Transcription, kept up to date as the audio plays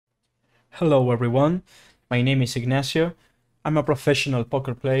Hello everyone, my name is Ignacio. I'm a professional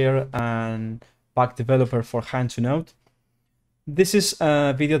poker player and back developer for Hand2Note. This is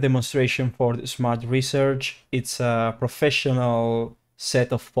a video demonstration for the Smart Research. It's a professional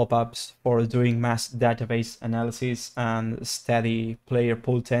set of pop-ups for doing mass database analysis and study player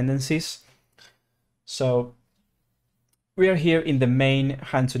pool tendencies. So we are here in the main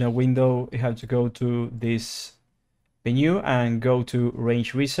Hand2Note window. You have to go to this menu and go to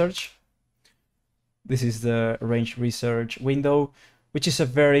Range Research. This is the range research window, which is a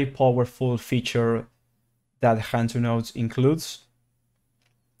very powerful feature that Hand2Note includes.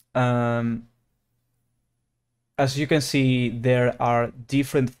 As you can see, there are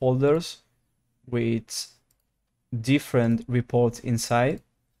different folders with different reports inside.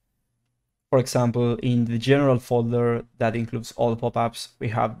 For example, in the general folder that includes all pop-ups, we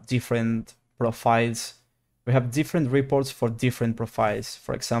have different profiles. We have different reports for different profiles.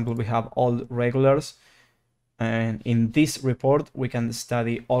 For example, we have all regulars. And in this report, we can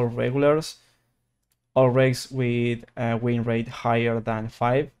study all regulars, all regs with a win rate higher than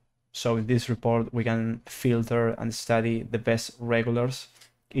 5. So in this report, we can filter and study the best regulars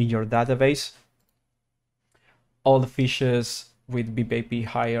in your database. All the fishes with BPP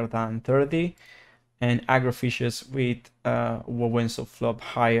higher than 30, and aggro fishes with wins of flop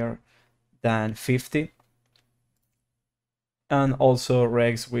higher than 50. And also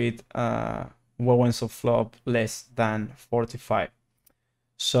regs with wins of flop less than 45.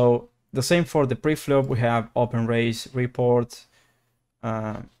 So the same for the preflop. We have open raise report.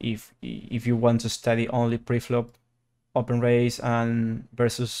 If you want to study only preflop open raise and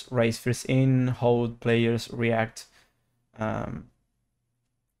versus raise first in, how players react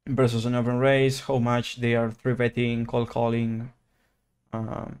versus an open raise, how much they are 3-betting, calling,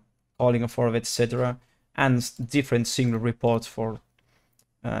 calling a 4-bet, etc. And different single reports for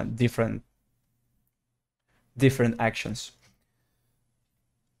different actions.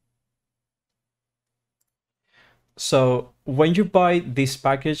 So when you buy this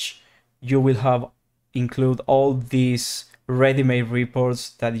package, you will have include all these ready-made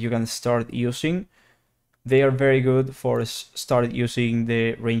reports that you can start using. They are very good for start using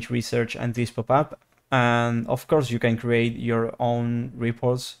the range research and this pop-up. And of course, you can create your own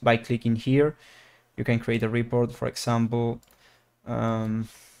reports by clicking here. You can create a report, for example, let's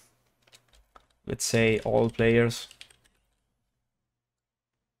say all players.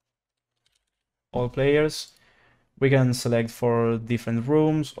 We can select for different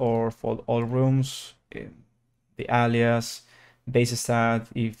rooms or for all rooms, the alias, base stat,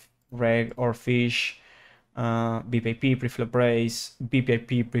 if reg or fish, BPP, preflop raise,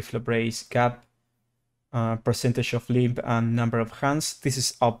 BPP, preflop raise, gap, percentage of limp, and number of hands. This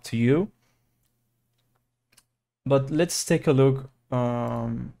is up to you. But let's take a look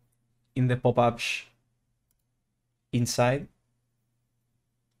in the pop-ups inside.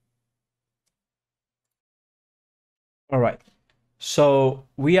 All right. So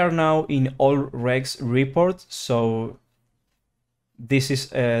we are now in all regs report. So this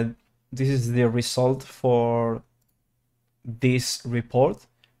is the result for this report.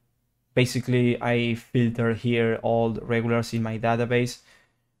 Basically, I filter here all the regulars in my database,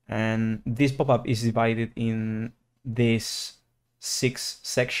 and this pop-up is divided in these 6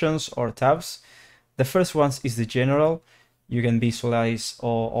 sections or tabs. The first one is the general. You can visualize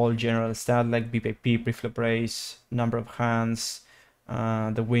all general stats like BPP, preflop raise, number of hands,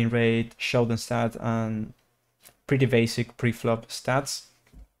 the win rate, showdown stat, and pretty basic preflop stats.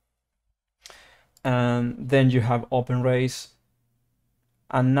 And then you have open raise,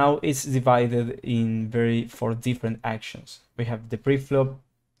 and now it's divided in for different actions. We have the preflop.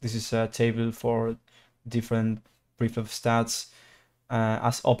 This is a table for different preflop stats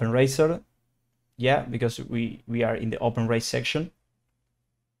as open raiser. Yeah, because we are in the open raise section.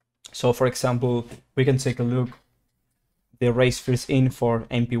 So for example, we can take a look the raise first in for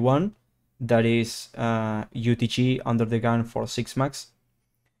MP1, that is UTG under the gun for 6 max.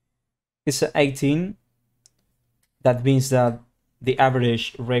 It's 18. That means that the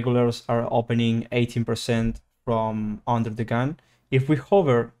average regulars are opening 18% from under the gun. If we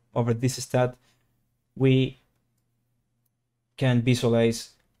hover over this stat, we can visualize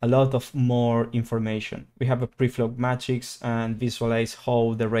a lot of more information. We have a preflop matrix and visualize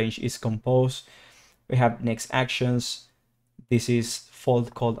how the range is composed. We have next actions. This is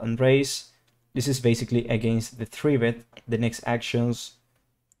fold, call, and raise. This is basically against the 3-bet. The next actions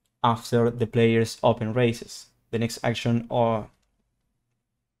after the players open raises. The next action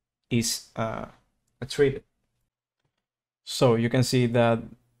is a 3-bet. So you can see that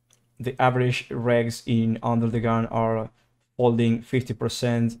the average regs in under the gun are folding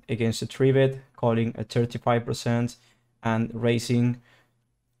 50% against a 3-bet, calling a 35%, and raising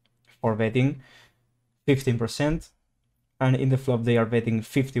for betting 15%. And in the flop, they are betting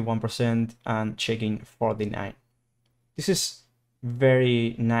 51% and checking 49. This is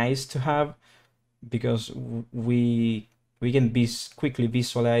very nice to have because we can quickly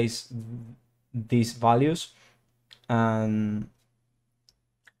visualize these values and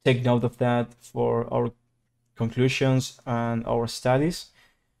take note of that for our conclusions and our studies.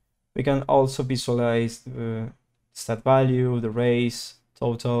 We can also visualize the stat value, the raise,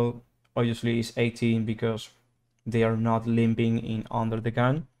 total. Obviously is 18 because they are not limping in under the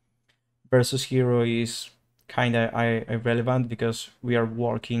gun. Versus hero is kind of irrelevant because we are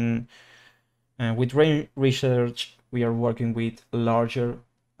working with range research. We are working with larger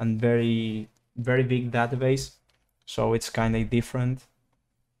and very big database, so it's kind of different.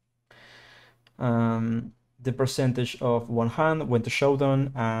 The percentage of one hand went to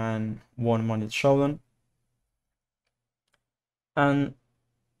showdown and one money to showdown, and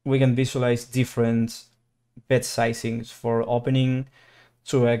we can visualize different bet sizings for opening: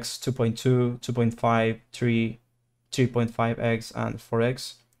 2x, 2.2, 2.5, 3, 3.5x, and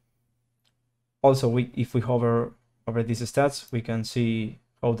 4x. Also, if we hover over these stats, we can see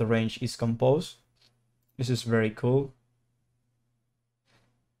how the range is composed. This is very cool.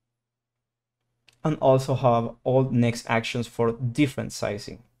 And also have all next actions for different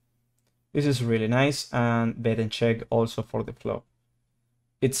sizing. This is really nice, and bet and check also for the flop.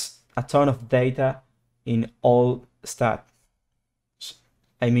 It's a ton of data in all stats.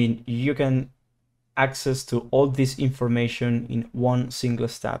 I mean, you can access to all this information in one single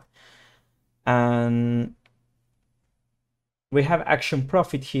stat. And we have action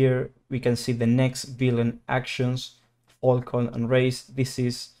profit here. We can see the next billion actions, all call and raise. This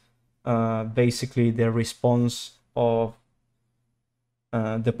is basically the response of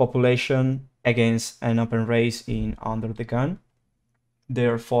the population against an open raise in under the gun.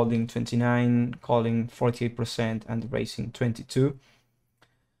 They're folding 29, calling 48%, and raising 22.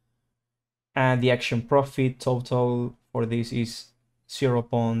 And the action profit total for this is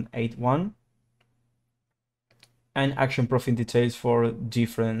 0.81. And action profit details for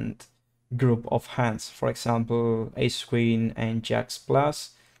different group of hands. For example, ace queen and jacks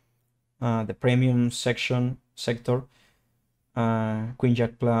plus, the premium sector, queen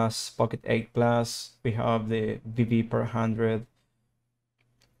jack plus, pocket 8 plus. We have the VB per 100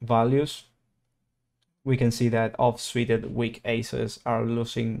 values. We can see that off-suited weak aces are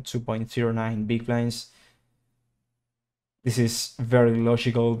losing 2.09 big blinds. This is very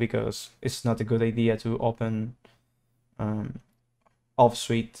logical because it's not a good idea to open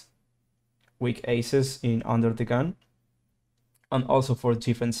off-suite weak aces in under the gun, and also for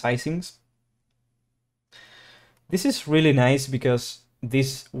different sizings. This is really nice because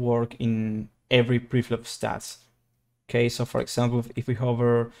this work in every preflop stats. Okay, so for example, if we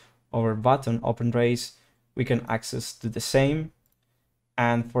hover over button open raise, we can access to the same.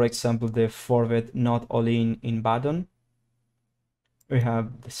 And for example, the 4-bet not all in button, we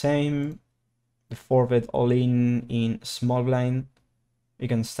have the same. The 4-bet all in small blind. We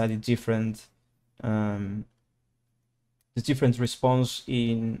can study different the different response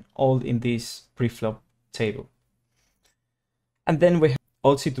in all in this preflop table. And then we have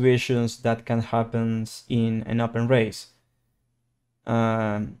all situations that can happen in an open raise.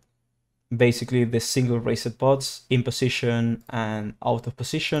 Basically the single raised pots, in position and out of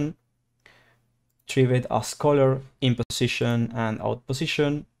position, 3-bet as color, in position and out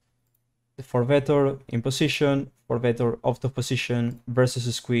position, the 4-better in position, 4-better out of position, versus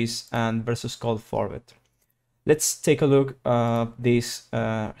a squeeze, and versus call 4-bet. Let's take a look at this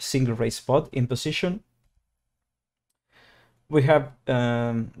single raise spot in position. We have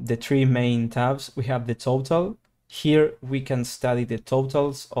the three main tabs. We have the total. Here we can study the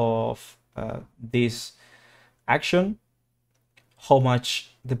totals of this action, how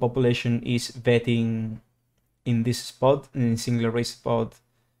much the population is betting in this spot, in single raise spot,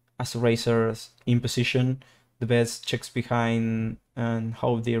 as raisers in position, the bets, checks behind, and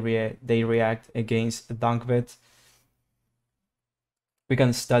how they react against a dunk bet. We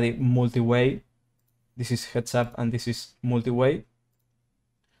can study multi-way. This is heads up and this is multi-way.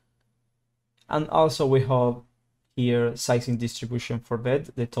 And also we have here sizing distribution for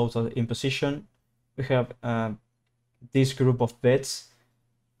bet, the total in position. We have this group of bets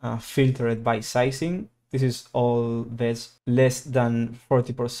filtered by sizing. This is all bets less than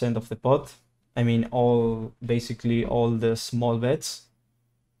 40% of the pot. I mean, basically all the small bets.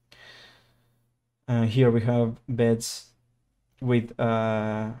 Here we have bets with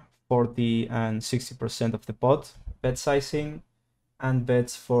 40 and 60% of the pot. bed sizing and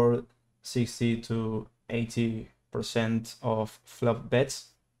beds for 60 to 80% of flop beds.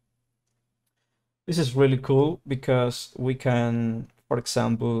 This is really cool because we can, for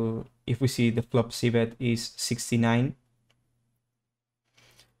example, if we see the flop C bet is 69,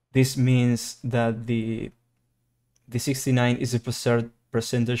 this means that the 69 is a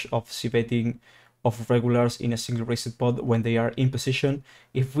percentage of C betting of regulars in a single raised pot when they are in position.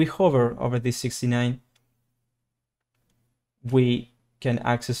 If we hover over this 69, we can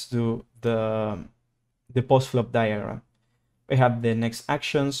access to the post-flop diagram. We have the next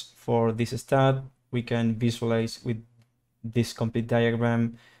actions for this stat. We can visualize with this complete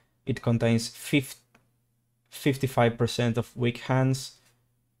diagram. It contains 55% of weak hands.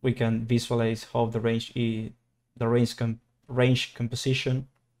 We can visualize how the range is, the range composition,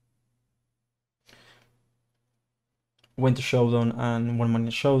 when to showdown and when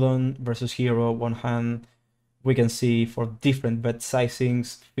money showdown versus hero, one hand. We can see for different bet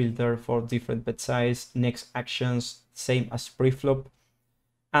sizings, filter for different bet size, next actions, same as pre-flop,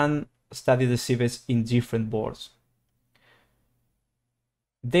 and study the cbets in different boards.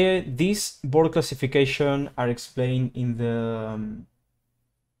 These board classification are explained in the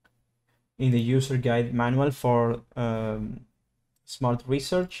user guide manual for smart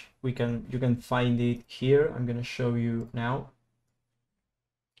research. You can find it here. I'm gonna show you now.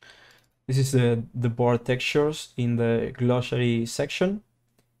 This is the board textures in the glossary section.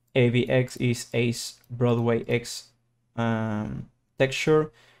 ABX is Ace Broadway X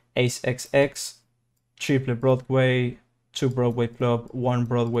texture, Ace XX, triple Broadway, 2 Broadway flop, 1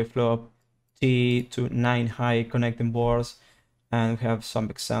 Broadway flop, T to 9 high connecting boards, and we have some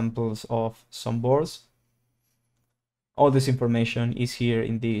examples of some boards. All this information is here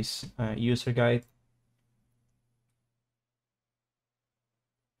in this user guide.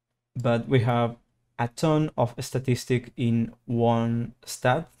 But we have a ton of statistic in one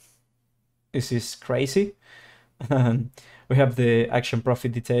stat. This is crazy. We have the action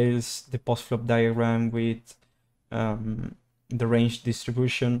profit details, the post-flop diagram with the range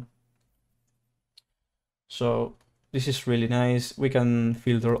distribution. So this is really nice. We can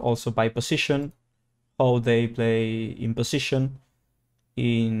filter also by position, how they play in position.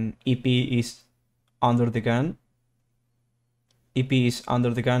 In EP is under the gun. EP is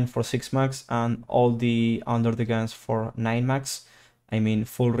under the gun for 6 max and all the under the guns for 9 max. I mean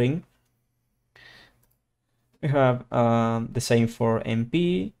full ring. We have the same for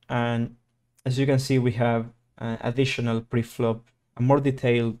MP, and as you can see we have additional pre-flop, a more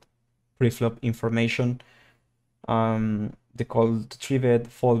detailed pre-flop information. The call to 3-bet,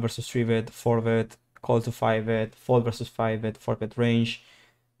 fold versus 3-bet, 4-bet, call to 5-bet, fold versus 5-bet, 4-bet range.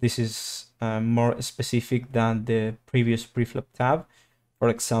 This is more specific than the previous preflop tab. For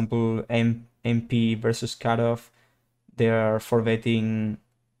example, MP versus cutoff, they are for betting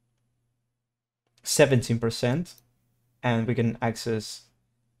 17%, and we can access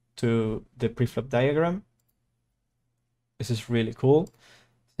to the preflop diagram. This is really cool.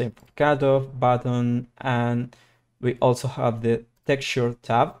 Same for cutoff, button, and we also have the texture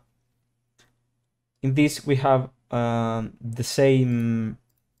tab. In this we have the same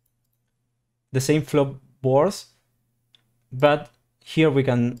flop boards, but here we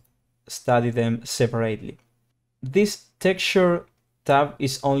can study them separately. This texture tab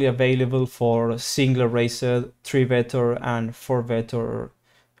is only available for single raised, 3-better and 4-better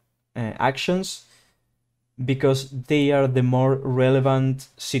actions, because they are the more relevant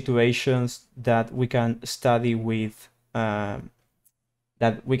situations that we can study with, that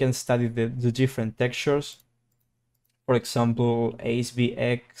we can study the different textures. For example, Ace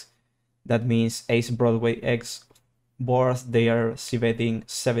BX, that means Ace Broadway X boards, they are c-betting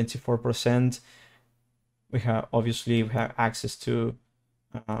 74%. We have access to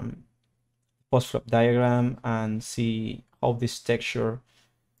post-flop diagram and see how this texture,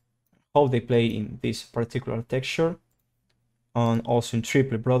 how they play in this particular texture. And also in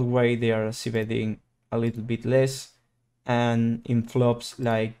triple Broadway, they are c-betting a little bit less, and in flops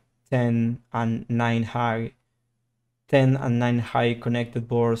like 10 and 9 high connected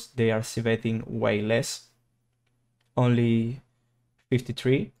boards, they are c-betting way less, only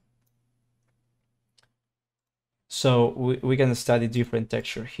 53. So we can study different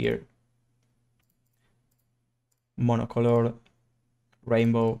texture here: monocolor,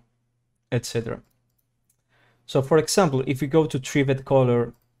 rainbow, etc. So for example, if we go to 3-bet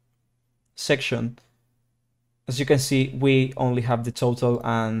color section, as you can see, we only have the total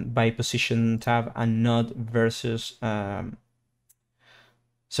and by position tab, and not versus and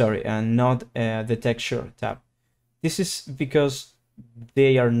not the texture tab. This is because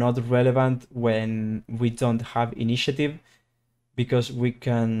they are not relevant when we don't have initiative, because we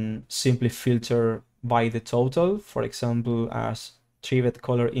can simply filter by the total. For example, as trivet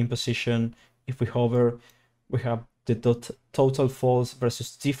color imposition, if we hover, we have the total falls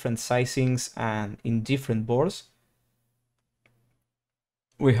versus different sizings and in different boards.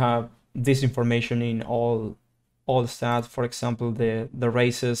 We have this information in all stats. For example, the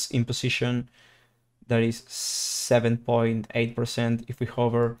races imposition, that is 7.8%. If we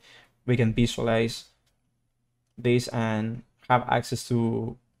hover, we can visualize this and have access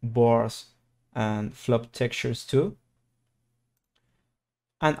to boards and flop textures too.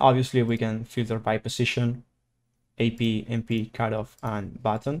 And obviously we can filter by position, AP, MP, cutoff, and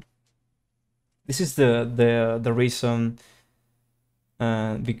button. This is the reason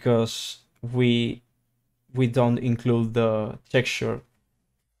because we don't include the texture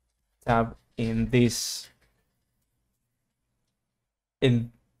tab in these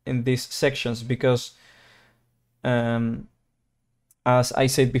sections, because as I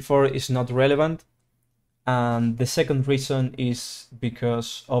said before, it's not relevant. And the second reason is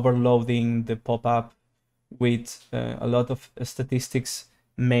because overloading the pop-up with a lot of statistics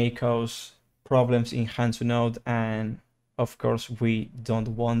may cause problems in Hand2Note, and of course we don't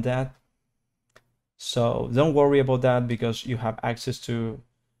want that. So don't worry about that, because you will have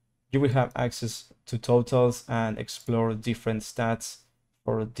access to totals and explore different stats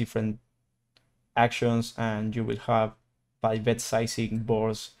for different actions, and you will have by bet sizing,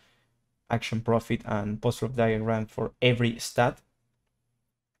 boards, action profit, and post-flop diagram for every stat.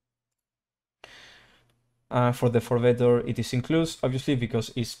 For the forvetter, it is includes, obviously,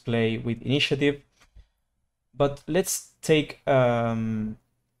 because it's play with initiative. But let's take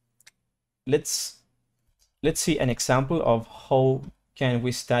let's see an example of how can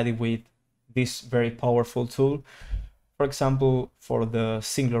we study with this very powerful tool. For example, for the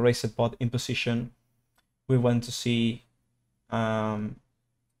single raised pot imposition, we want to see, for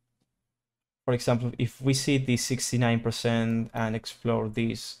example, if we see the 69% and explore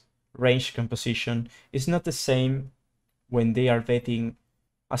this range composition, it's not the same when they are betting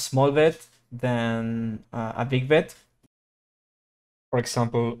a small bet than a big bet. For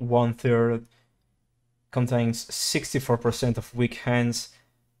example, 1/3 contains 64% of weak hands,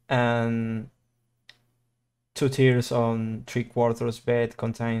 and 2 tiers on 3/4 bet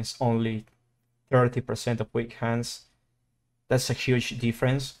contains only 30% of weak hands. That's a huge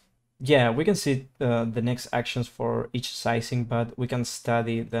difference. Yeah, we can see the next actions for each sizing, but we can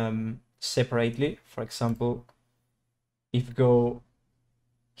study them separately. For example, if we go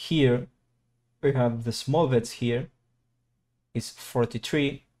here, we have the small bets here is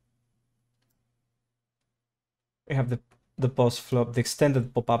 43. We have the post flop, the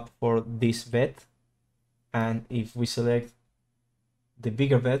extended pop-up for this bet. And if we select the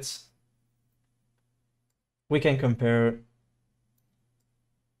bigger bets, we can compare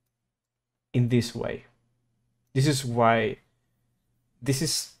in this way. This is why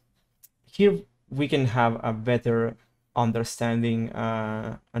here we can have a better understanding,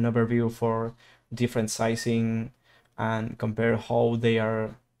 an overview for different sizing, and compare how they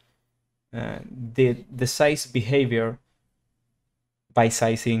are the size behavior by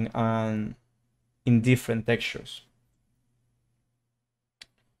sizing and in different textures.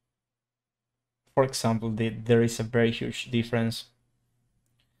 For example, there is a very huge difference.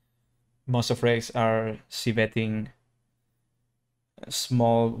 Most of regs are c-betting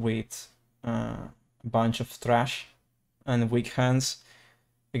small with a bunch of trash and weak hands.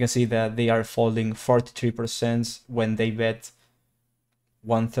 You can see that they are folding 43% when they bet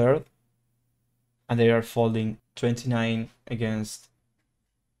 1/3, and they are folding 29 against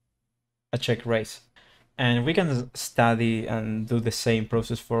a check raise. And we can study and do the same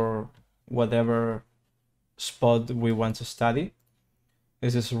process for whatever spot we want to study.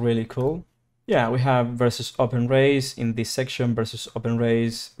 This is really cool. Yeah, we have versus open raise in this section. Versus open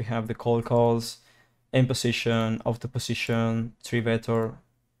raise, we have the calls, in position, out of position, 3-better,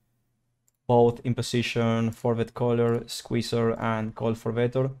 both in position, 4-bet caller, squeezer, and call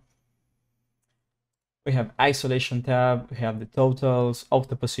 4-better. We have isolation tab, we have the totals,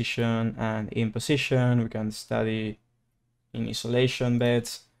 out of position, and in position. We can study in isolation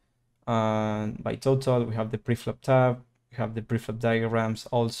bets. By total, we have the preflop tab, we have the preflop diagrams.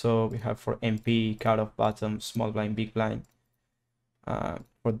 Also, we have for MP, cutoff, bottom, small blind, big blind,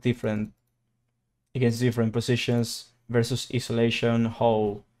 for different, against different positions. Versus isolation,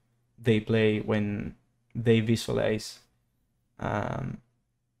 how they play when they visualize an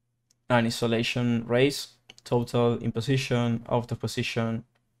isolation raise. Total, in position, out of position.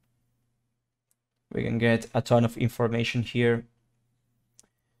 We can get a ton of information here.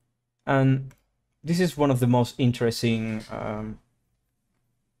 And this is one of the most interesting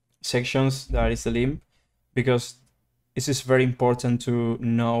sections, that is the limb, because this is very important to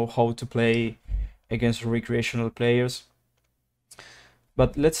know how to play against recreational players.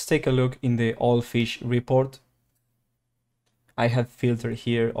 But let's take a look in the all fish report. I have filtered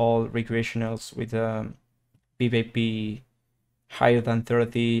here all recreationals with PvP higher than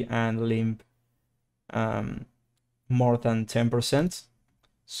 30 and limb more than 10%.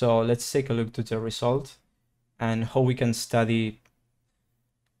 So let's take a look to the result and how we can study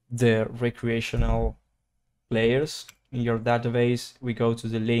the recreational players in your database. We go to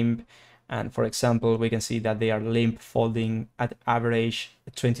the limb, and for example, we can see that they are limb folding at average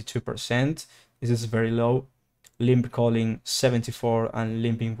 22%. This is very low. Limb calling 74 and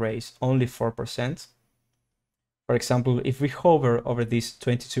limping raise only 4%. For example, if we hover over this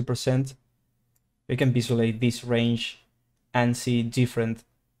 22%, we can visualize this range and see different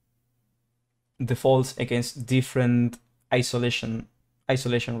defaults against different isolation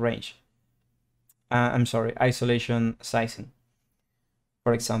range. I'm sorry, isolation sizing.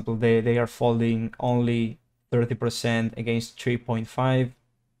 For example, they are folding only 30% against 3.5,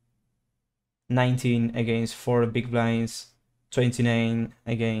 19 against 4 big blinds, 29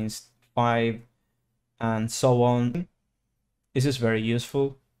 against 5, and so on. This is very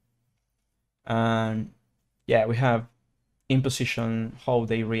useful. And yeah, we have in position how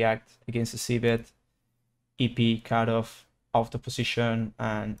they react against the c-bet, EP cutoff, out of position,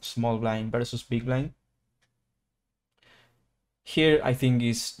 and small blind versus big blind. Here I think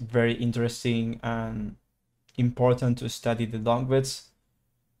is very interesting and important to study the dunk bets.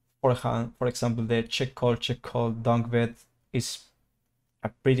 For example, the check call dunk bet is a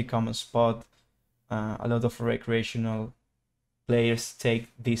pretty common spot. A lot of recreational players take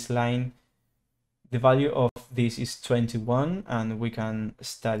this line. The value of this is 21, and we can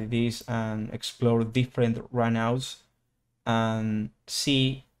study this and explore different runouts and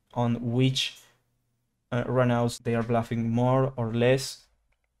see on which runouts they are bluffing more or less.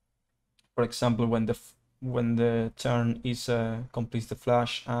 For example, when the turn is completes the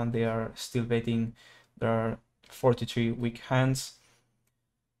flush and they are still betting, there are 43 weak hands.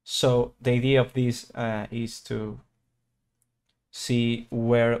 So the idea of this is to see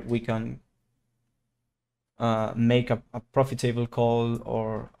where we can make a profitable call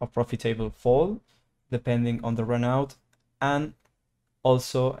or a profitable fall, depending on the runout, and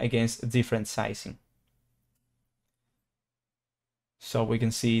also against different sizing. So we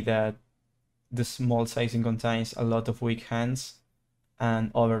can see that the small sizing contains a lot of weak hands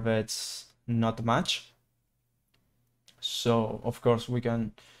and overbets not much. So of course we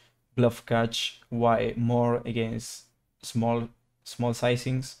can bluff catch Y more against small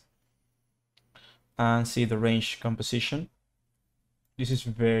sizings and see the range composition. This is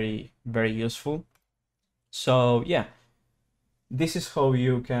very, very useful. So yeah, this is how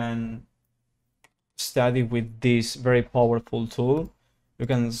you can study with this very powerful tool. You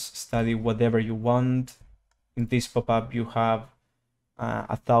can study whatever you want. In this pop-up you have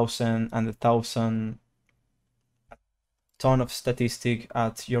 1,000 and 1,000 ton of statistic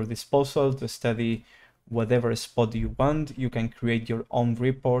at your disposal to study whatever spot you want. You can create your own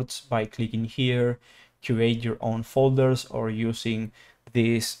reports by clicking here, create your own folders, or using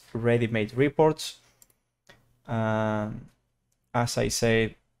these ready-made reports. As I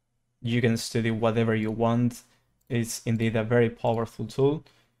said, you can study whatever you want. It's indeed a very powerful tool,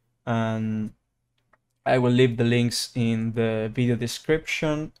 and I will leave the links in the video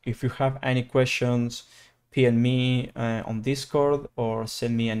description. If you have any questions, PM me on Discord or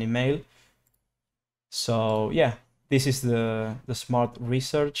send me an email. So yeah, this is the Smart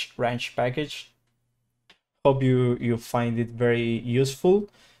Research Ranch package. Hope you find it very useful.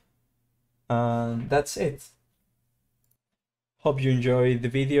 And that's it. Hope you enjoyed the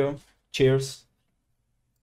video. Cheers.